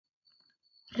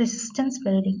Resistance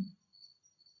welding.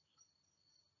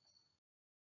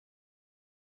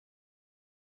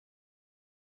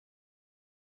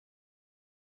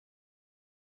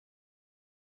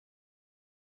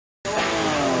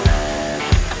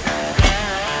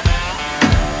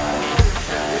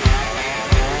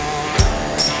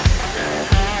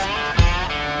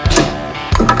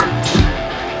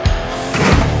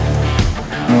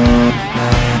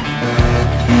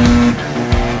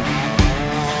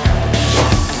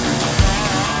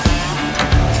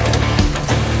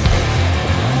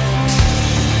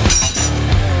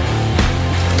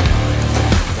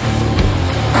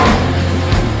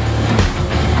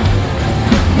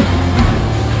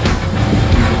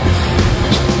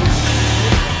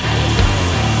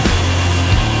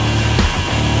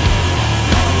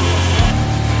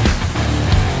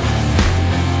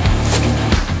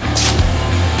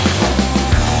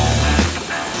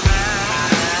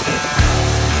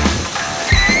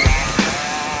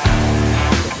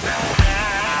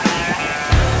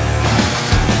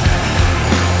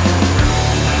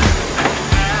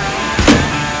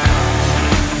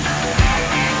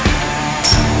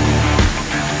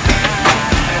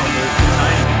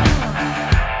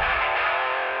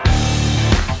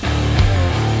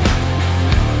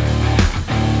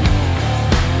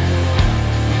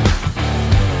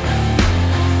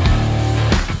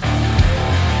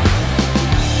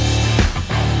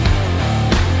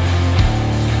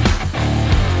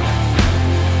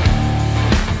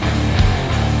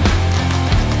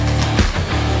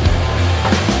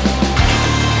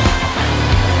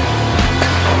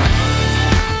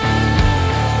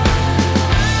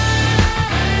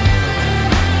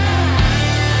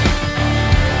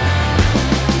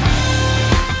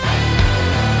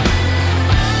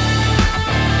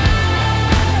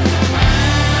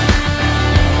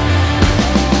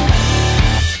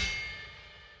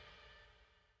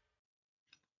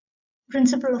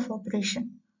 Principle of operation.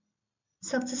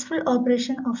 Successful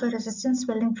operation of a resistance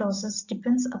welding process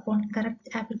depends upon correct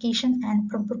application and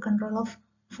proper control of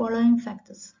following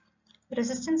factors.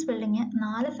 Resistance welding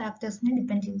 4 ഫാക്ടേഴ്സിനെ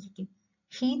depend ചെയ്തിരിക്കും.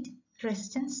 Heat,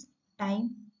 resistance, time,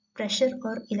 pressure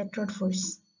or electrode force.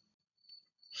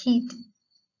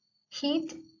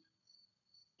 Heat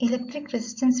electric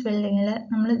resistance വെൽഡിങ്ങിൽ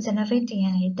നമ്മൾ generate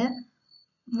ചെയ്യാനായിട്ട്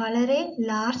വളരെ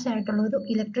large ആയിട്ടുള്ള ഒരു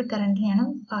electric കറണ്ടിനെയാണ്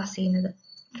pass ചെയ്യുന്നത്.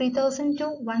 3000 to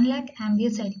 1 lakh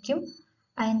amperes ആയിരിക്കും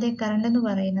അതിൻ്റെ current എന്ന്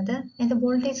പറയുന്നത്. അതിൻ്റെ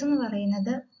വോൾട്ടേജ് എന്ന്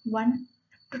പറയുന്നത് 1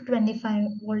 to 25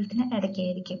 വോൾട്ടിന്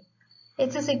ഇടയ്ക്കായിരിക്കും.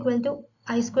 H is equal to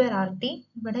I square RT.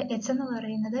 ഇവിടെ H എന്ന്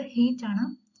പറയുന്നത് ഹീറ്റ് ആണ്,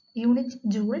 യൂണിറ്റ്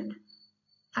ജൂൾ.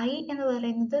 I എന്ന്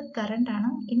പറയുന്നത് കറണ്ട്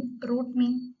ആണ്, in root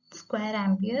mean square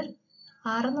ampere.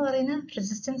 R എന്ന് പറയുന്നത്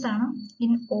റെസിസ്റ്റൻസ് ആണ്,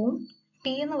 ഇൻ ഓം.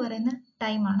 T എന്ന് പറയുന്ന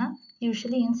ടൈം ആണ്,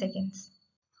 usually in seconds.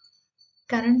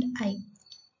 Current I.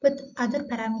 With other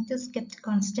parameters kept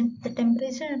constant, the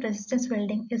temperature and resistance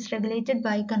welding is regulated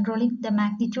by controlling the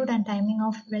magnitude and timing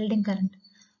of welding current.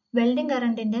 Welding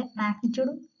currentന്റെ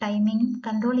മാഗ്നിറ്റ്യൂഡും ടൈമിങ്ങും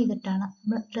control ചെയ്തിട്ടാണ്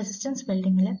നമ്മൾ resistance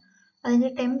വെൽഡിങ്ങിൽ അതിൻ്റെ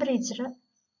temperature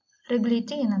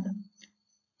regulate ചെയ്യുന്നത്.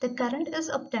 The current is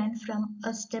obtained from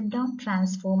a step-down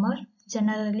transformer.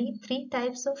 Generally, 3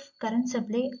 types of current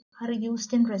supply are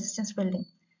used in resistance welding: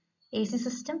 AC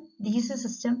system, DC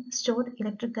system, stored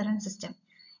electric current system.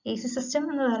 AC system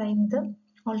എന്ന് പറയുന്നത്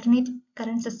alternate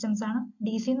current systems ആണ്.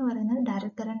 DC എന്ന് പറയുന്നത്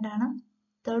direct current ആണ്.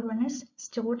 Third one is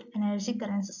stored energy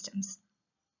current systems.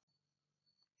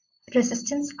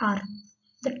 Resistance R.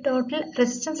 The total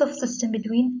resistance of system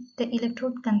between the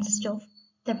electrode consists of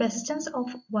the resistance of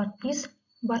workpiece.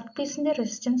 Workpieceന്റെ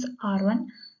resistance R1.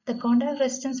 The contact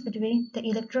resistance between the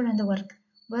electrode and the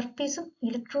workpieceും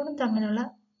ഇലക്ട്രോഡും തമ്മിലുള്ള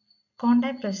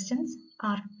contact resistance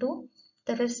R2.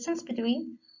 The resistance between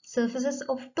surfaces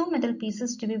of 2 metal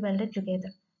pieces to be welded together.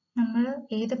 നമ്മൾ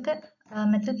ഏതൊക്കെ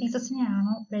metal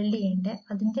പീസസിനെയാണോ weld ചെയ്യേണ്ടത്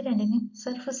അതിൻ്റെ രണ്ടിനും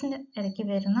സർഫസിൻ്റെ ഇടയ്ക്ക്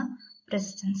വരുന്ന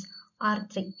resistance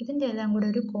R3. ഇതിൻ്റെ എല്ലാം കൂടെ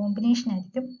ഒരു കോമ്പിനേഷൻ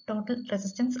ആയിരിക്കും ടോട്ടൽ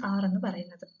റെസിസ്റ്റൻസ് R എന്ന്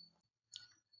പറയുന്നത്.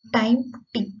 Time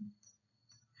T.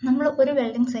 നമ്മൾ ഒരു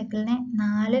വെൽഡിംഗ് സൈക്കിളിനെ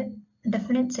 4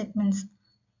 definite segments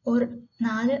or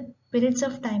 4 periods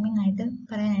of timing ആയിട്ട്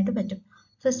പറയാനായിട്ട് പറ്റും.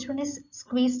 First one is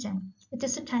squeeze time. It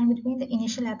is the time between the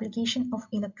initial application of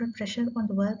electrode pressure on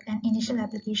the work and initial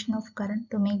application of current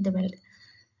to make the weld.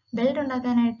 Weld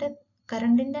ഉണ്ടാക്കാനായിട്ട്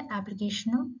കറണ്ടിൻ്റെ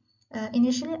ആപ്ലിക്കേഷനും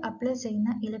initially apply ചെയ്യുന്ന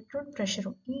electrode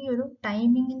പ്രഷറും ഈ ഒരു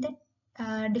ടൈമിങ്ങിൻ്റെ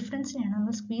ഡിഫറൻസിനെയാണ്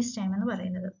നമ്മൾ squeeze time എന്ന്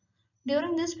പറയുന്നത്.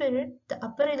 During this period, the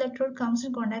upper electrode comes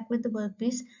in contact with the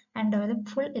workpiece and develop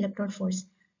full electrode force.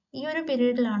 ഈ ഒരു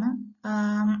പീരീഡിലാണ്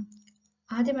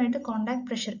ആദ്യമായിട്ട് കോണ്ടാക്ട്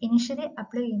പ്രഷർ ഇനിഷ്യലി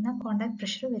അപ്ലൈ ചെയ്യുന്ന കോണ്ടാക്ട്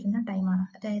പ്രഷർ വരുന്ന ടൈമാണ്.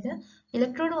 അതായത്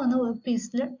ഇലക്ട്രോഡ് വന്ന് വർക്ക്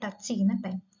പീസിൽ ടച്ച് ചെയ്യുന്ന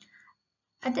time.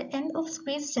 At the end of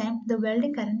squeeze time, the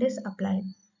welding current is applied.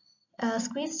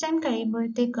 Squeeze time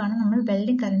കഴിയുമ്പോഴത്തേക്കാണ് നമ്മൾ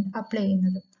welding current apply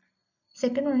ചെയ്യുന്നത്.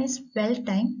 Second one is weld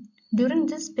time. During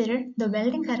this period, the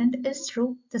welding current is through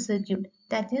the circuit.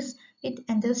 That is, it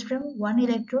enters from one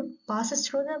electrode, passes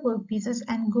through the workpieces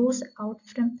and goes out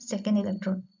from second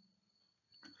electrode.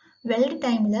 Weld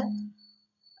time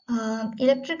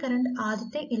electric current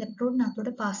ആദ്യത്തെ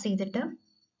ഇലക്ട്രോഡിനകത്തൂടെ pass ചെയ്തിട്ട്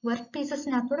work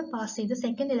പീസസിനകത്തൂടെ pass ചെയ്ത്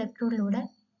second ഇലക്ട്രോഡിലൂടെ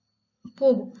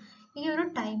പോകും. ഈ ഒരു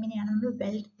ടൈമിനെയാണ് നമ്മൾ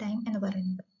weld time എന്ന്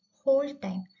പറയുന്നത്. Whole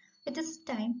time, it is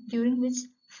time during which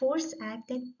force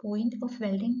act at point of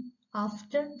welding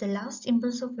after the last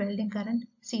impulse of welding current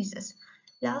ceases.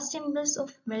 Last impulse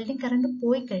of welding current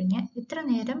പോയി കഴിഞ്ഞാൽ എത്ര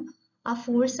നേരം ആ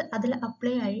ഫോഴ്സ് അതിൽ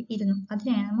അപ്ലൈ ആയി ഇരുന്നു,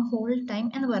 അതിനെയാണ് നമ്മൾ ഹോൾ ടൈം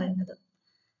എന്ന് പറയുന്നത്.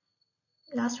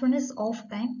 Last one is off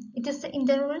time. It is the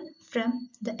interval from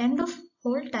the end of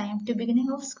hold time to beginning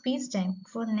of squeeze time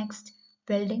for next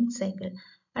welding cycle.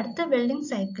 അടുത്ത വെൽഡിംഗ്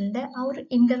സൈക്കിളിന്റെ ആ ഒരു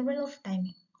interval of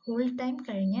timing, hold time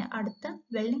കഴിഞ്ഞ് അടുത്ത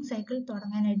welding cycle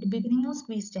തുടങ്ങാനായിട്ട് beginning of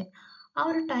squeeze time, ആ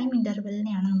ഒരു time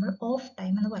ഇന്റർവെലിനെയാണ് നമ്മൾ of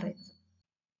time എന്ന് പറയുന്നത്.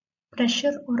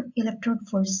 Pressure or electrode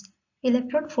force.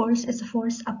 Electrode force is a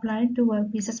force applied to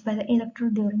workpieces by the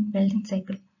electrode during welding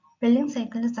cycle. Welding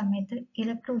സൈക്കിളിന്റെ സമയത്ത്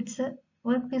electrodes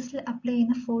work പീസിൽ അപ്ലൈ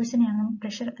ചെയ്യുന്ന ഫോഴ്സിനെയാണ്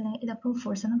pressure അല്ലെങ്കിൽ ഇലക്ട്രോഡ്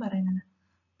ഫോഴ്സ് എന്ന് പറയുന്നത്.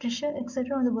 Pressure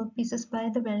exerted on the workpieces by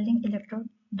the welding electrode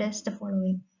does the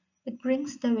following. It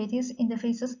brings the various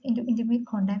interfaces into intimate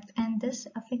contact and thus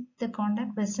affect the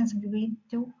contact resistance between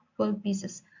two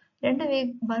workpieces. രണ്ട്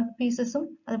work പീസസും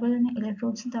അതുപോലെ തന്നെ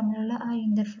ഇലക്ട്രോഡ്സും തമ്മിലുള്ള ആ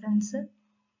interference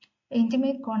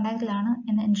intimate കോണ്ടാക്റ്റിലാണ്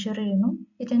എന്ന് ensure ചെയ്യുന്നു.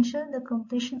 It ensure the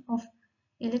completion of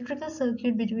electrical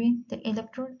circuit between the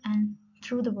electrode and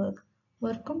through the work.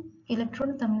 വർക്കും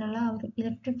ഇലക്ട്രോഡും തമ്മിലുള്ള ആ ഒരു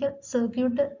ഇലക്ട്രിക്കൽ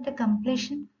സർക്യൂട്ടിന്റെ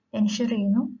കംപ്ലീഷൻ എൻഷുർ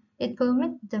ചെയ്യുന്നു. It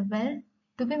permits the weld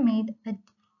to be made at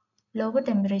lower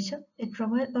temperature. It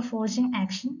provides a forging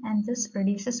action and thus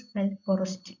reduces weld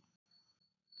porosity.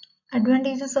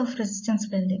 Advantages of resistance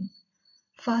welding.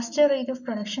 Faster rate of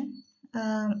production.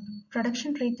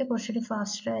 Production rate കുറച്ചുകൂടി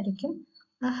faster ആയിരിക്കും.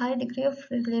 A high degree of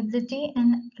reliability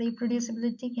and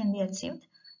reproducibility can be achieved.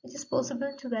 It is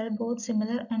possible to weld both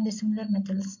similar and dissimilar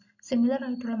metals. Similar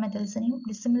ആയിട്ടുള്ള മെറ്റൽസിനെയും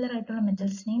dissimilar ആയിട്ടുള്ള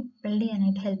മെറ്റൽസിനെയും weld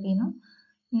ചെയ്യാനായിട്ട് help ചെയ്യുന്നു.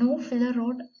 No filler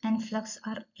rod and flux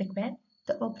are required.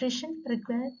 The operation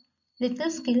requires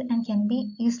little skill and can be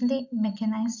easily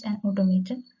mechanized and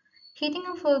automated. Heating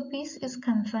of workpiece is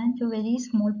confined to a very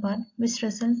small part, which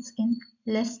results in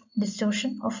less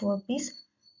distortion of workpiece.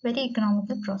 Very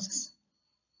economical process.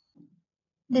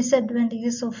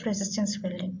 Disadvantages of resistance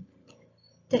welding.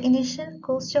 The initial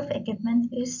cost of equipment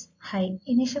is high.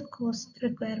 Initial cost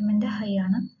requirement high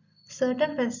ആണ്.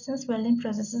 Certain resistance welding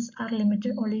processes are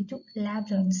limited only to lab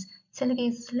joints. ചില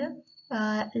കേസിൽ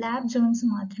lab joints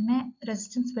മാത്രമേ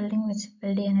resistance welding വെച്ച്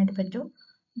weld ചെയ്യാനായിട്ട് പറ്റൂ.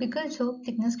 Bigger job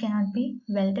thickness cannot be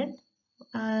welded.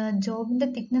 ജോബിന്റെ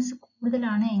thickness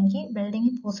കൂടുതലാണ് എങ്കിൽ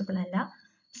വെൽഡിംഗ് പോസിബിൾ അല്ല.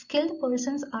 Skilled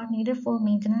persons are needed for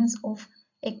maintenance of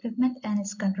equipment and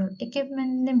it's control.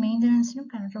 എക്വിപ്മെന്റിന്റെ മെയിൻ്റനൻസിനും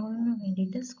കൺട്രോളിനും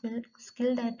വേണ്ടിയിട്ട്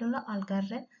സ്കിൽഡ് ആയിട്ടുള്ള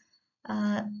ആൾക്കാരുടെ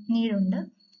നീഡുണ്ട്.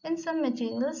 In some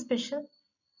material special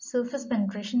surface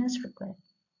penetration is required.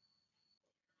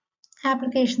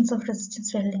 Applications of resistance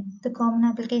welding. The common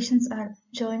applications are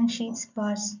joining sheets,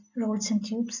 bars, rods and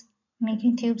tubes,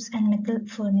 making tubes and metal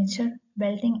furniture,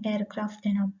 welding aircraft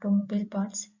and automobile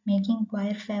parts, making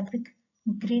wire fabric,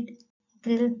 grid,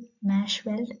 grill, mash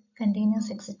weld, containers,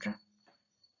 etc.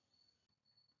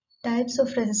 Types of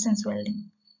resistance welding.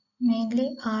 Mainly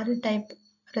 6 type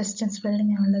resistance welding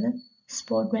ആണുള്ളത്.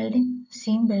 Spot welding,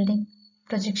 seam welding,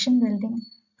 projection welding,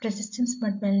 resistance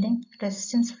butt welding,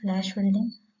 resistance flash welding,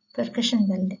 percussion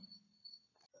welding.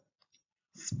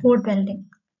 Spot welding.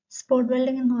 Spot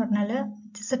welding എന്ന് പറഞ്ഞാൽ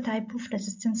it is A type of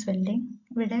resistance welding.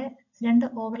 ഇവിടെ രണ്ട്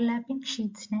overlapping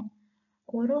ഷീറ്റ്സിനെ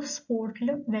ഓരോ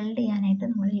സ്പോട്ടിലും weld ചെയ്യാനായിട്ട്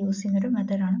നമ്മൾ use ചെയ്യുന്ന ഒരു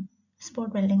മെത്തേഡാണ്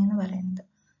സ്പോട്ട് വെൽഡിംഗ് എന്ന് പറയുന്നത്.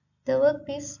 The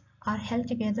workpiece are held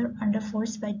together under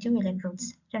force by 2 electrodes.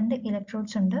 2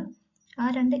 electrodes ഉണ്ട്.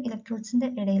 ആ 2 ഇലക്ട്രോഡ്സിന്റെ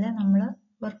ഇടയിൽ നമ്മൾ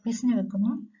വർക്ക് പീസിനെ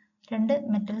വെക്കുന്നു. 2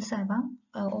 മെറ്റൽസ് ആവാം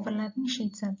ഓവർലാപ്പിംഗ്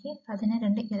ഷീറ്റ്സ് ആക്കി അതിനെ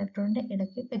 2 ഇലക്ട്രോഡിന്റെ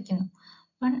ഇടയ്ക്ക് വെക്കുന്നു.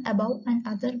 One above and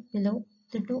other below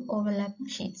the 2 overlapping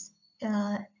sheets.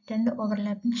 2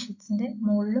 overlapping ഷീറ്റ്സിന്റെ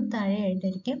മുകളിലും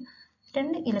താഴെയായിട്ടായിരിക്കും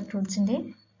 2 ഇലക്ട്രോഡ്സിന്റെ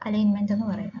അലൈൻമെന്റ് എന്ന്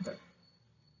പറയുന്നത്.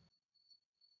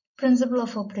 Principle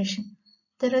of operation.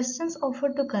 The resistance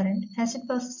offered to current as it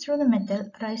passes through the metal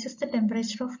rises the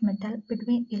temperature of metal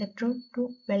between electrode to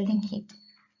welding heat.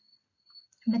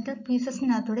 Metal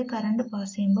പീസസിനകത്തൂടെ current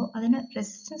pass ചെയ്യുമ്പോൾ അതിന്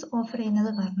resistance offer ചെയ്യുന്നത്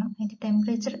കാരണം അതിന്റെ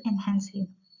temperature enhance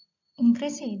ചെയ്യുന്നു,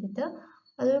 increase ചെയ്തിട്ട്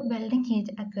അത് welding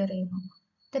heat acquire ചെയ്യുന്നു.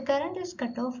 The current is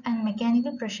cut off and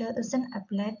mechanical pressure is then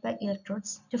applied by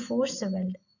electrodes to force the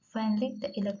weld. Finally, the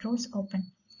electrodes open.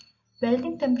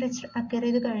 Welding temperature അക്കയർ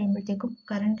ചെയ്ത് കഴിയുമ്പോഴത്തേക്കും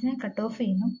കറണ്ടിനെ cut off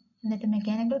ചെയ്യുന്നു, എന്നിട്ട്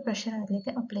mechanical pressure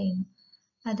അതിലേക്ക് apply ചെയ്യുന്നു.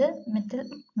 അത്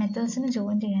മെറ്റൽസിന്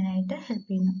join ചെയ്യാനായിട്ട് help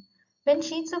ചെയ്യുന്നു. When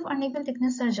sheets of unequal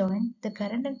thickness are joined, the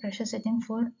current and pressure setting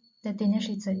for the thinner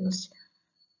sheets are used.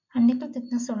 Unequal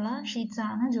thickness ഉള്ള ഷീറ്റ്സ്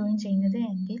ആണ് ജോയിൻ ചെയ്യുന്നത്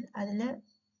എങ്കിൽ അതിൽ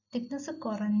തിക്നെസ്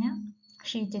കുറഞ്ഞ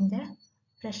ഷീറ്റിന്റെ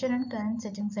pressure and current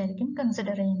settings ആയിരിക്കും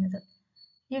കൺസിഡർ ചെയ്യുന്നത്.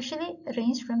 Usually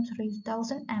range from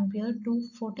 3000 ampere to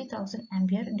 40,000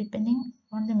 ampere depending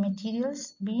on the materials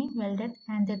being welded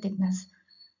and their thickness.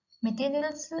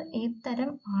 Materials ഏത് തരം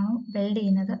ആണോ വെൽഡ്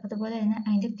ചെയ്യുന്നത് അതുപോലെ തന്നെ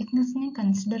അതിൻ്റെ തിക്നെസ്സിനെ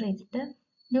കൺസിഡർ ചെയ്തിട്ട്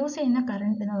യൂസ് ചെയ്യുന്ന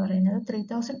കറണ്ട് എന്ന് പറയുന്നത്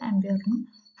 3000 ആംപിയറിനും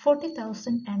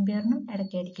 40,000 ആംപിയറിനും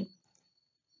ഇടയ്ക്കായിരിക്കും.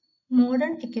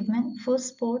 Modern equipment for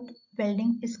spot welding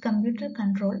is computer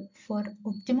controlled for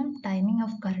optimum timing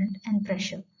of current and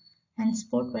pressure, and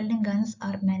spot welding guns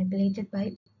are manipulated by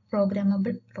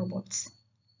programmable robots.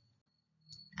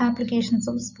 Applications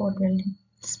of spot welding.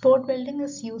 Spot welding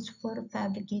is used for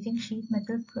fabricating sheet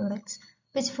metal products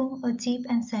which form a cheap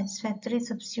and satisfactory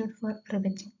substitute for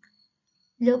riveting.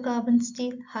 Low carbon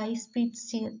steel, high speed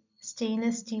steel,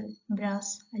 stainless steel, brass,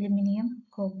 aluminum,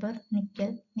 copper,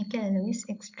 nickel alloys,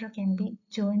 etc. can be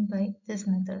joined by this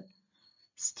method.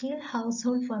 Steel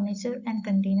household furniture and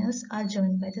containers are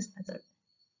joined by this method.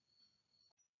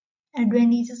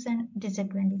 Advantages and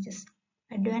disadvantages.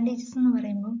 Advantages എന്ന്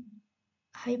പറയുമ്പോൾ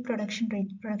high production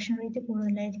rate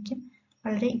കൂടുതലായിരിക്കും,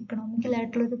 വളരെ economical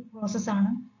ആയിട്ടുള്ളൊരു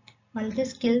പ്രോസസ്സാണ്, വളരെ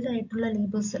skilled ആയിട്ടുള്ള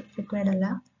labours required അല്ല.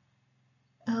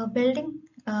 Welding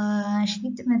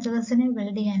sheet മെറ്റൽസിനെ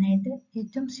weld ചെയ്യാനായിട്ട്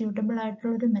ഏറ്റവും സ്യൂട്ടബിൾ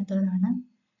ആയിട്ടുള്ളൊരു മെത്തേഡാണ്.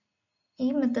 ഈ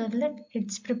മെത്തേഡിൽ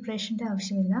എഡ്ജ് പ്രിപ്പറേഷൻ്റെ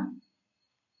ആവശ്യമില്ല.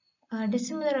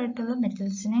 ഡിസിമിലർ ആയിട്ടുള്ള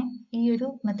മെറ്റൽസിനെ ഈ ഒരു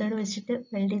മെത്തേഡ് വെച്ചിട്ട്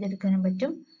വെൽഡ് ചെയ്തെടുക്കാനും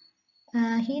പറ്റും.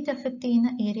 ഹീറ്റ് എഫക്റ്റ്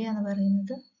ചെയ്യുന്ന ഏരിയ എന്ന്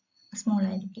പറയുന്നത് സ്മോൾ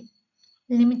ആയിരിക്കും.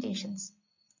 ലിമിറ്റേഷൻസ്.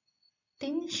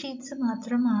 തിൻ ഷീറ്റ്സ്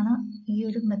മാത്രമാണ് ഈ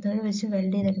ഒരു മെത്തേഡ് വെച്ച്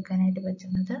വെൽഡ് ചെയ്തെടുക്കാനായിട്ട്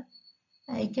പറ്റുന്നത്.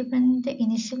 എക്യുപ്മെന്റിന്റെ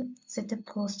ഇനിഷ്യൽ സെറ്റപ്പ്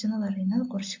കോസ്റ്റ് എന്ന് പറയുന്നത്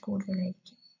കുറച്ച്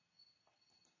കൂടുതലായിരിക്കും.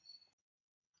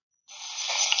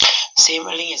 Seam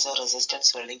welding is a resistance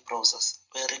welding process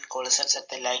wherein collisions at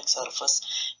the line surface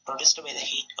produced by the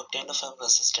heat obtained from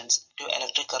resistance to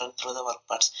electric current through the work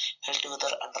parts held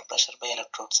together under pressure by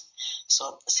electrodes. So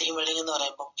seam welding എന്ന്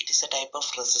പറയുമ്പോൾ it is a type of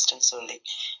resistance welding.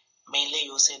 Mainly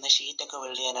use ചെയ്യുന്ന sheet ഒക്കെ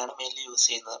weld ചെയ്യാനാണ് mainly use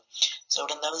ചെയ്യുന്നത്. So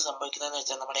ഇവിടെ എന്താണ് സംഭവിക്കുന്നതെന്ന്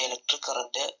വെച്ചാൽ നമ്മുടെ ഇലക്ട്രിക്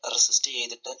കറന്റ് റെസിസ്റ്റ്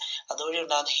ചെയ്തിട്ട് അതുവഴി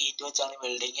ഉണ്ടാകുന്ന ഹീറ്റ് വെച്ചാണ്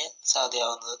welding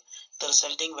സാധ്യമാവുന്നത്. The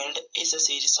resulting weld is a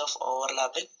series of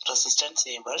overlapping resistance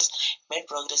chambers made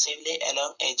progressively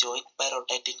along a joint by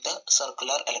rotating the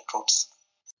circular electrodes.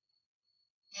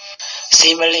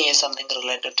 Seam welding is something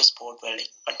related to spot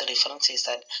welding, but the difference is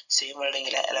that seam welding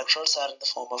electrodes are in the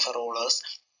form of rollers.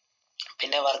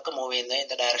 പിന്നെ work move ചെയ്യുന്നത് in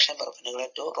the direction perpendicular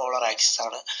to roller axis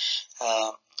ആണ്.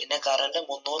 പിന്നെ current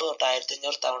 300 തൊട്ട്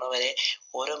 1500 തവണ വരെ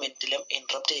ഓരോ മിനിറ്റിലും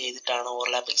interrupt ചെയ്തിട്ടാണ്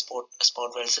overlapping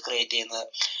spot velds create ചെയ്യുന്നത്.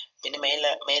 പിന്നെ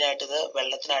മെയിനായിട്ട് ഇത്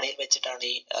വെള്ളത്തിനടിയിൽ വെച്ചിട്ടാണ്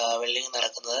ഈ വെൽഡിങ്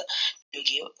നടക്കുന്നത്. To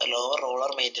give lower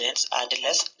roller maintenance and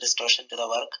less distortion to the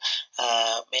work.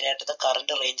 മെയിനായിട്ട് ഇത്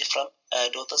current range from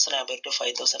 2000 ampere to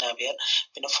 5000 ampere.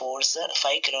 പിന്നെ force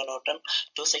 5 kilo newton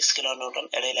to 6 kilo newton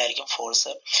ഇടയിലായിരിക്കും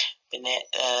force. പിന്നെ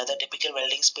the typical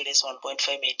welding speed is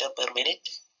 1.5 meter per minute.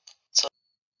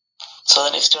 So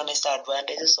the next one is the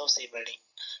advantages of seam welding.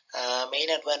 Main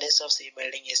advantage of seam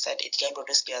welding is that it can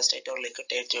produce gas tight or liquid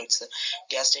tight joints.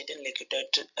 Gas tight and liquid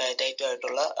tight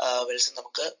ആയിട്ടുള്ള velds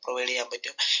നമുക്ക് provide ചെയ്യാൻ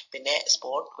പറ്റും. പിന്നെ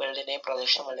spot വെൽഡിനെയും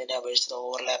projection വെൽഡിനെ അപേക്ഷിച്ച്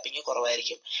overlapping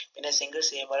കുറവായിരിക്കും. പിന്നെ single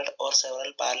seam weld or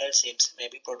several parallel seems may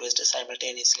be produced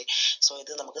simultaneously. So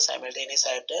ഇത് നമുക്ക് സൈമൾട്ടേനിയസ്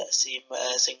ആയിട്ട്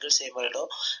സിംഗിൾ സീം വെൽഡോ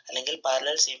അല്ലെങ്കിൽ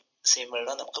പാരലൽ സീം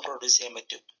വെൽഡോ നമുക്ക് പ്രൊഡ്യൂസ് ചെയ്യാൻ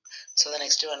പറ്റും. So the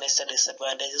next one is the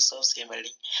disadvantages of seam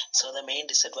welding. So the main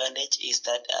disadvantage is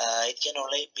that it can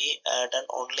only be done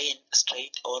only in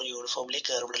straight or uniformly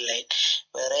curved line.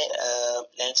 വേറെ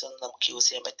lines ഒന്നും നമുക്ക് use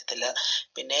ചെയ്യാൻ പറ്റത്തില്ല.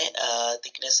 പിന്നെ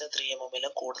thickness 3 mm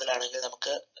കൂടുതലാണെങ്കിൽ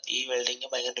നമുക്ക് ഈ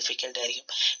welding ഭയങ്കര ഡിഫിക്കൽട്ട് ആയിരിക്കും.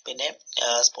 പിന്നെ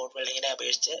സ്പോട്ട് വെൽഡിങ്ങിനെ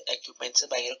അപേക്ഷിച്ച്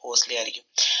എക്യുപ്മെന്റ്സ് ഭയങ്കര കോസ്റ്റ്ലി ആയിരിക്കും.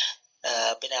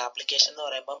 പിന്നെ ആപ്ലിക്കേഷൻ എന്ന്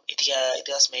പറയുമ്പം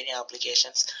it has many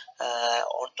applications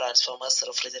on transformers,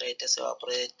 refrigerators,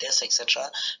 എവാപ്പറേറ്റേഴ്സ് etcetera.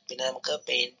 പിന്നെ നമുക്ക്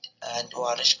paint and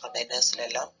varnish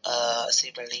കണ്ടെയ്നേഴ്സിലെല്ലാം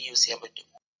seam welding use ചെയ്യാൻ പറ്റും.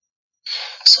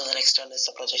 So the next one is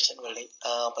the projection welding.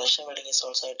 Projection welding is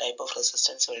also a type of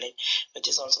resistance welding which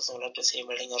is also similar to seam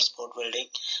welding or spot welding.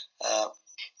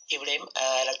 ഇവിടെയും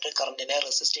electric കറണ്ടിനെ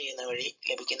resist ചെയ്യുന്ന വഴി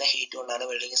ലഭിക്കുന്ന heat കൊണ്ടാണ്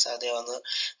welding സാധ്യമാവുന്നത്.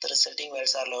 The resulting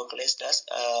welds are localized as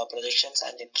projections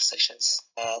and intersections.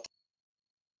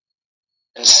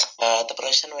 The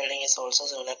precision welding is also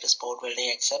similar to spot welding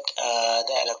except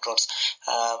the electrodes.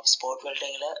 Spot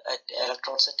welding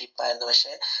electrodes tip ആയിരുന്നു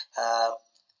പക്ഷേ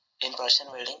in precision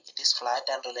welding it is flat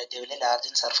and relatively large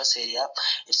in surface area.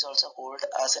 It is also called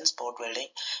as in spot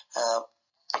welding.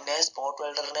 പിന്നെ spot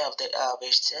വെൽഡറിനെ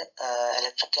അപേക്ഷിച്ച്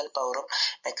electrical പവറും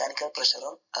mechanical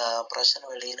പ്രഷറും pressure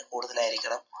വെൽഡിങ്ങിന്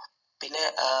കൂടുതലായിരിക്കണം. പിന്നെ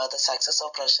the success of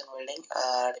precision welding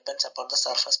depends upon the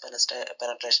surface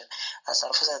penetration. ആ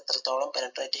surface എത്രത്തോളം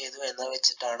penetrate ചെയ്തു എന്ന്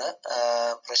വെച്ചിട്ടാണ്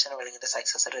precision weldingന്റെ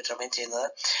സക്സസ് ഡിറ്റർമൈൻ ചെയ്യുന്നത്.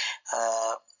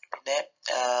 പിന്നെ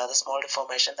the small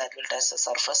deformation that will touch the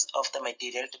surface of the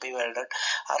material to be welded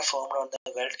are formed on the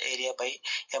weld area by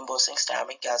embossing,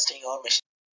 stamping, casting or machine.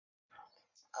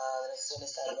 The next one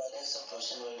is the advantage of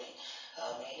precision welding.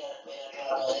 Main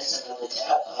advantage എന്താണെന്ന്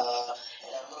വെച്ചാൽ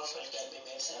a number of weld can be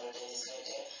made simultaneously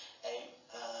at a time.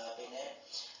 പിന്നെ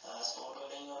spot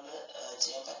welding കൊണ്ട്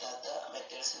ചെയ്യാൻ പറ്റാത്ത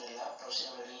മെറ്റീരിയൽസിനെല്ലാം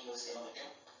precision welding use ചെയ്യാൻ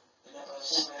പറ്റും. പിന്നെ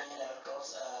precision welding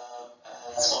electrodes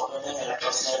spot welding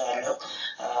ഇലക്ട്രോഡ്സിനെക്കാളും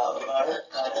ഒരുപാട്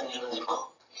കാലം നീണ്ടു നിൽക്കും.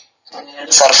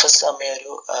 സർഫസ് തമ്മിൽ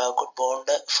ഒരു ഗുഡ്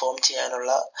ബോണ്ട് ഫോം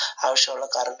ചെയ്യാനുള്ള ആവശ്യമുള്ള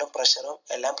കറണ്ടും പ്രഷറും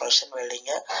എല്ലാം പ്രഷൻ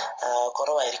വെൽഡിങ്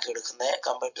കുറവായിരിക്കും എടുക്കുന്നത്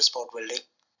compared to spot welding.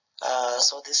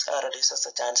 So this reduces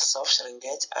the chances of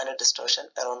shrinkage and distortion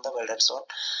around the welded zone.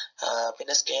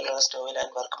 പിന്നെ scale rust oil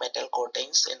and work metal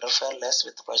coatings interfere less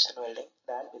with precision welding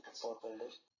than with spot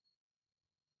welding.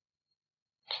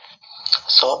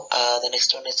 So the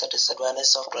next one is the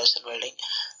disadvantage of precision welding.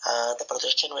 The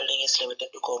precision welding is limited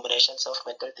to combinations of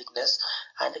metal thickness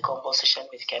and composition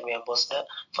which can be embossed.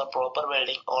 For proper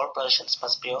welding, all precisions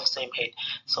must be of same height.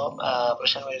 So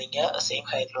precision welding same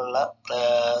height ഉള്ള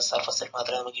സർഫസിൽ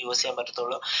മാത്രമേ നമുക്ക് use ചെയ്യാൻ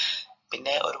പറ്റത്തുള്ളൂ.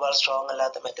 പിന്നെ ഒരുപാട് strong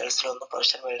അല്ലാത്ത മെറ്റൽസിലൊന്നും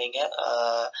precision welding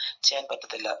ചെയ്യാൻ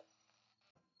പറ്റത്തില്ല.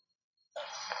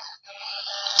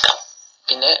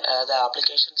 The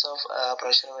applications of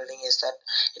precision welding is that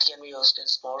it can be used in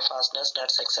small fasteners,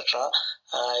 nuts, etc.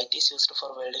 It is used for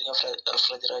welding of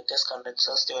refrigerators,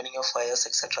 condensers, joining of wires,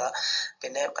 etc.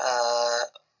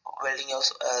 Welding of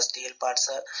steel parts,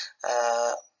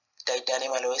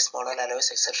 titanium alloys, model alloys,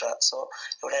 etc. So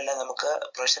ഇവിടെയെല്ലാം നമുക്ക്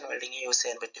precision welding use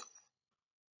ചെയ്യാൻ പറ്റും.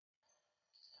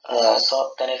 So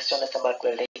the next one is the butt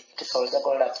welding. It is also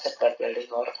called upset butt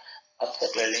welding or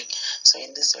upset welding. So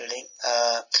in this welding,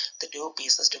 the two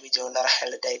pieces to be joined are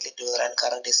held tightly together and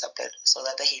current is applied so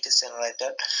that the heat is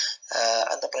generated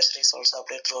and the pressure is also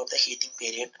applied throughout the heating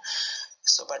period.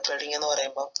 So butt welding എന്ന്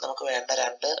പറയുമ്പോൾ നമുക്ക് വേണ്ട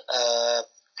രണ്ട്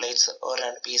plates or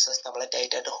രണ്ട് pieces നമ്മൾ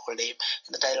tight ആയിട്ട് hold ചെയ്യും,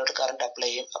 എന്നിട്ട് അതിലോട്ട് കറണ്ട് അപ്ലൈ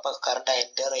ചെയ്യും. അപ്പോൾ കറണ്ട്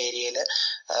എൻ്റർ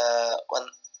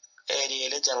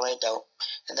ഏരിയയിൽ ജനറേറ്റ് ആവും,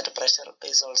 എന്നിട്ട് pressure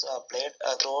is also applied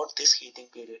through out this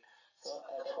heating period. So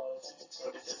the constant is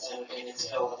produced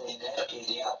simultaneously over the entire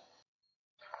area.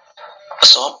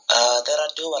 So there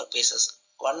are two workpieces.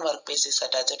 One workpiece is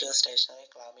attached to the stationary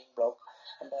clamping block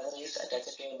and the other is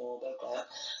attached to a mobile clamp.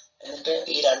 എന്നിട്ട്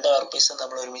ഈ രണ്ട് വർക്ക്പീസും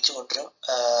നമ്മൾ ഒരുമിച്ച് കൊണ്ടുവരും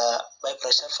by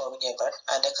pressure forming A but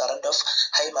and A current of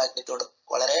high magnitude,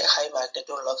 വളരെ high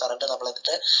magnitude ഉള്ള current നമ്മൾ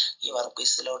എന്നിട്ട് ഈ വർക്ക്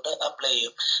പീസിലോട്ട് അപ്ലൈ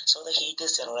ചെയ്യും. So the heat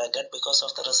is generated because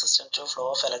of the resistance to flow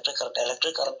of electric current.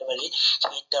 Electric current വഴി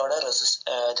heat അവിടെ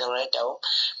generate ആവും.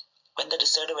 When the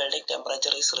desired welding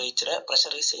temperature is reached,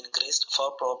 pressure is increased for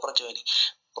proper joining.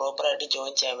 Proper ആയിട്ട്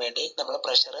join ചെയ്യാൻ വേണ്ടി നമ്മൾ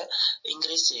pressure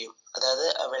increase ചെയ്യും. അതായത്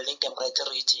welding temperature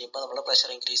reach ചെയ്യുമ്പോൾ നമ്മൾ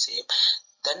പ്രഷർ ഇൻക്രീസ് ചെയ്യും.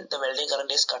 Then the welding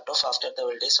current is cut off after the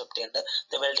weld is obtained.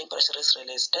 The welding pressure is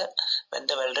released when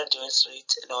the welded joints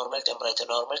reach normal temperature.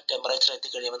 Normal temperature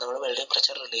എത്തിക്കഴിയുമ്പോൾ നമ്മൾ welding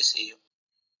pressure release ചെയ്യും.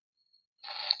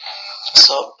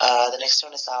 So the next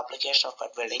one is the application of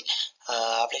butt welding.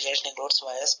 Application includes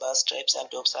wires, bars, strips and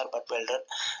tubes are butt welded.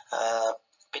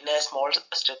 പിന്നെ small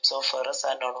strips of ferrous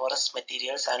and non-ferrous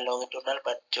materials and longitudinal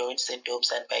butt joints in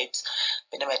tubes and pipes.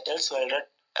 പിന്നെ metals welded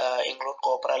include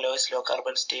copper alloys, low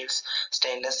carbon steels,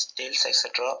 stainless steels,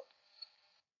 etc.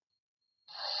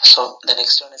 So the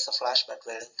next one is the flash butt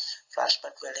welding. Flash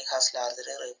butt welding has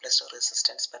largely replaced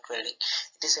resistance butt welding.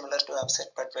 It is similar to upset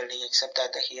butt welding except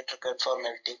that the heat required for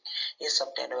melting is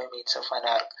obtained by means of an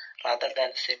arc rather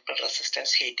than simple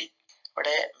resistance heating.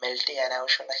 ഇവിടെ melt ചെയ്യാൻ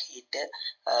ആവശ്യമുള്ള heat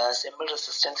simple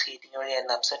resistance heating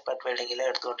വഴിയായിരുന്നു upset but വെൽഡിങ്ങിൽ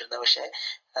എടുത്തുകൊണ്ടിരുന്നത്. പക്ഷേ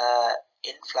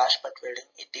in flash butt welding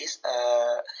it is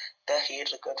the heat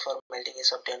required for melting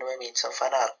is obtained by means of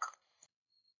an arc.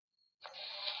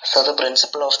 So the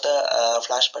principle of the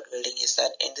flash butt welding is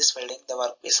that in this welding the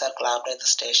workpiece are clamped in the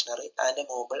stationary and a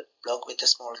movable block with a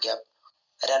small gap.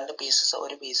 രണ്ട് pieces,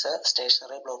 ഒരു piece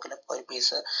stationery ബ്ലോക്കിലും ഒരു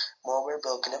piece movable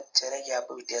ബ്ലോക്കിലും ചെറിയ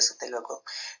gap വ്യത്യാസത്തിൽ വെക്കും.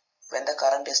 When the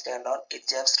current is turned on, it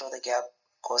jumps through the gap,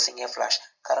 causing a flash.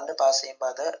 Current pass ചെയ്യുമ്പോൾ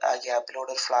അത് ആ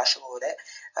ഗ്യാപ്പിലൂടെ ഒരു ഫ്ലാഷ് പോലെ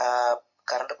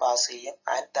current pass ചെയ്യും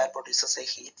and that produces a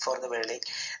heat for the welding.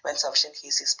 When sufficient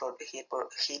heat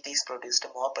is produced,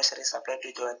 more pressure is applied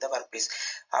to join the workpiece.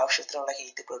 ആവശ്യത്തിനുള്ള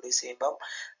heat produce ചെയ്യുമ്പം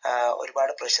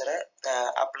ഒരുപാട് pressure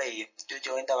apply ചെയ്യും to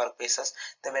join the workpieces.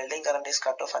 The welding current is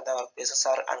cut off and the workpieces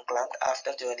are unclamped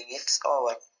after joining it's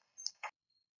over.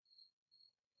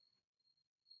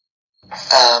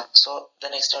 So the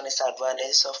next one is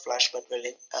advantages of flash butt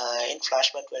welding. In flash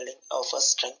butt welding offers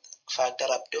strength factor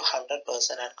up to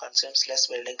 100% and consumes less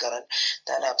welding current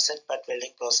than upset butt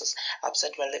welding process.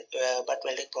 Upset butt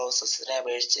welding processനെ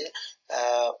അപേക്ഷിച്ച്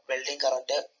welding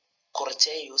current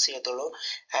കുറച്ചേ use ചെയ്യത്തുള്ളൂ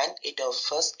and it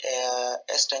offers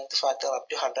a strength factor up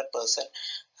to 100%.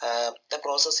 The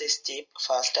process is cheap,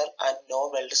 faster and no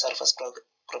weld surface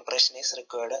preparation is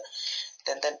required.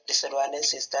 Then the disadvantage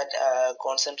is that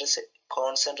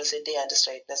concentricity and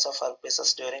straightness of workpieces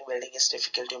during welding is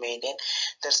difficult to maintain.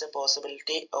 There's a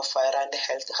possibility of fire and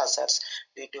health hazards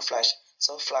due to flash.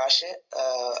 So flash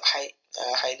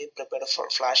highly prepared for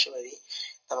flash വഴി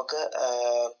നമുക്ക്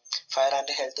fire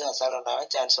and health hazard ഉണ്ടാവാൻ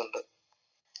chance ഉണ്ട്.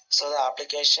 So the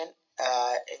application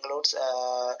includes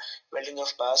welding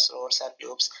of bars, rods and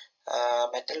tubes.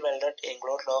 Metal welded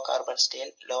include low carbon steel,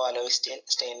 low alloy steel,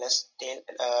 stainless steel,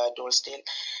 tool steel,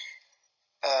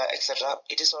 etc.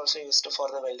 It is also used for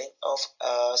the welding of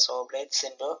saw blades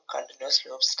into continuous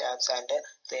loops, tabs and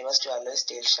reamers to alloy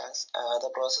steel shanks.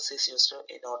 The process is used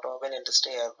in automobile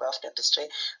industry, aircraft industry,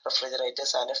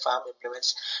 refrigerators and farm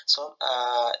implements. So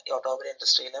automobile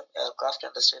industry and aircraft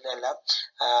industry എല്ലാം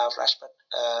flash butt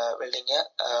welding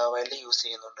widely use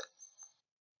ചെയ്യുന്നുണ്ട്.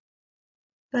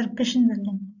 Percussion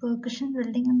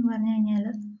welding എന്ന് പറഞ്ഞു കഴിഞ്ഞാൽ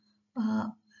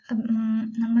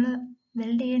നമ്മൾ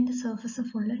weld ചെയ്യേണ്ട surface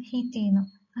full heat ചെയ്യുന്നു.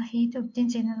 ആ heat obtain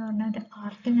ചെയ്യുന്നതെന്ന് പറഞ്ഞാൽ ഒരു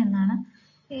ആർക്കിൽ നിന്നാണ്.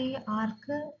 ഈ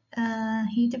ആർക്ക്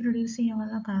ഹീറ്റ് പ്രൊഡ്യൂസ്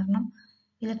ചെയ്യാനുള്ള കാരണം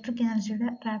ഇലക്ട്രിക് എനർജിയുടെ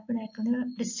റാപ്പിഡ് ആയിട്ടുള്ള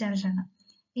ഡിസ്ചാർജ് ആണ്.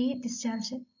 ഈ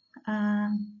ഡിസ്ചാർജ്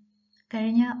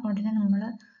കഴിഞ്ഞ ഉടനെ നമ്മൾ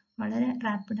വളരെ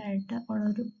റാപ്പിഡായിട്ട്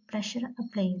ഉള്ളൊരു പ്രഷർ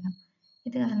അപ്ലൈ ചെയ്യുന്നു.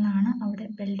 ഇത് കാരണമാണ് അവിടെ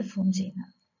വെൽഡ് ഫോം ചെയ്യുന്നത്.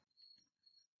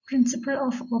 Principle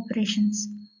of operations.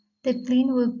 The clean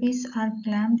workpiece are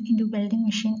clamped into welding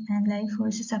machine and live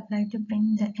force is applied to bring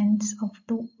the ends of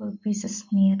two workpieces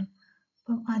near.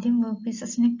 അപ്പം ആദ്യം വർക്ക്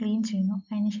പീസസിനെ ക്ലീൻ ചെയ്യുന്നു,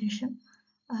 അതിനുശേഷം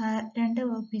രണ്ട്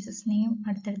വർക്ക് പീസസിനെയും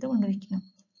അടുത്തടുത്ത് കൊണ്ടുവയ്ക്കുന്നു.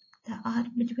 The arc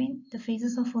between the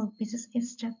faces of workpieces is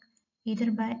struck either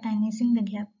by annexing the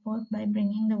gap or by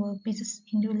bringing the workpieces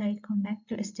into light contact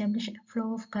to establish a flow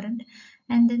of current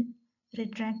and then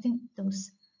retracting those.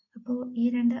 അപ്പോൾ ഈ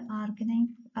രണ്ട് ആർക്കിനെയും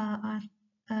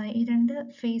ഈ രണ്ട്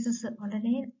faces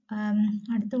വളരെ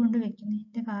അടുത്ത് കൊണ്ട്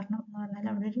വെക്കുന്നതിൻ്റെ കാരണം എന്ന് പറഞ്ഞാൽ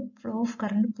അവിടെ ഒരു ഫ്ലോ ഓഫ്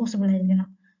കറണ്ട് പോസിബിൾ ആയിരിക്കണം.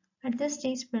 At this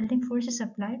stage, welding force is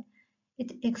applied. It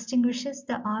extinguishes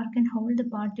the arc and hold the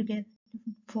part together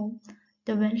to form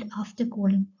the weld after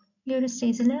cooling. ഈ ഒരു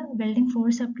സ്റ്റേജിൽ വെൽഡിംഗ്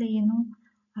ഫോഴ്സ് അപ്ലൈ ചെയ്യുന്നു,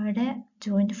 അവിടെ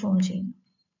ജോയിന്റ് ഫോം ചെയ്യുന്നു.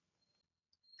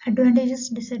 Advantages,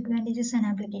 disadvantages and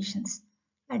applications.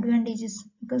 Advantages: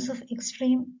 because of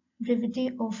extreme brevity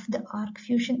of the arc,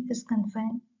 fusion is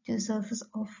confined to the surface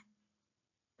of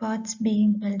parts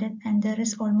being welded and there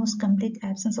is almost complete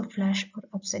absence of flash or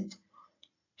upset.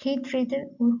 Heat-treated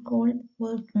or cold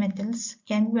worked metals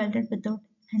can be welded without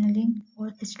annealing or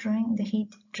destroying the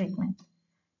heat treatment.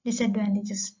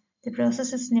 Disadvantages: the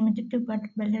process is limited to butt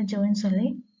welded joints only.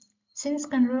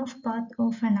 Since control of path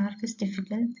of an arc is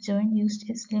difficult, the joint used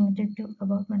is limited to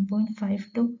about 1.5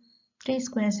 to 3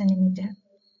 square centimeter.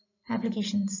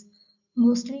 Applications: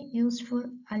 mostly used for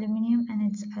aluminum and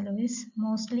its alloys.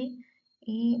 Mostly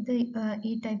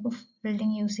ഈ type of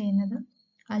welding use ചെയ്യുന്നത്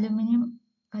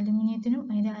അലുമിനിയത്തിനും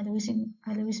അതിൻ്റെ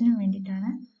അലോയ്സിനും വേണ്ടിയിട്ടാണ്.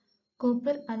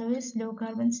 Copper alloys, low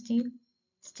carbon steel,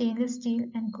 stainless steel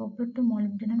and copper to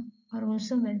molybdenum are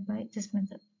also welded by this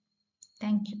method.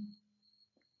 Thank you.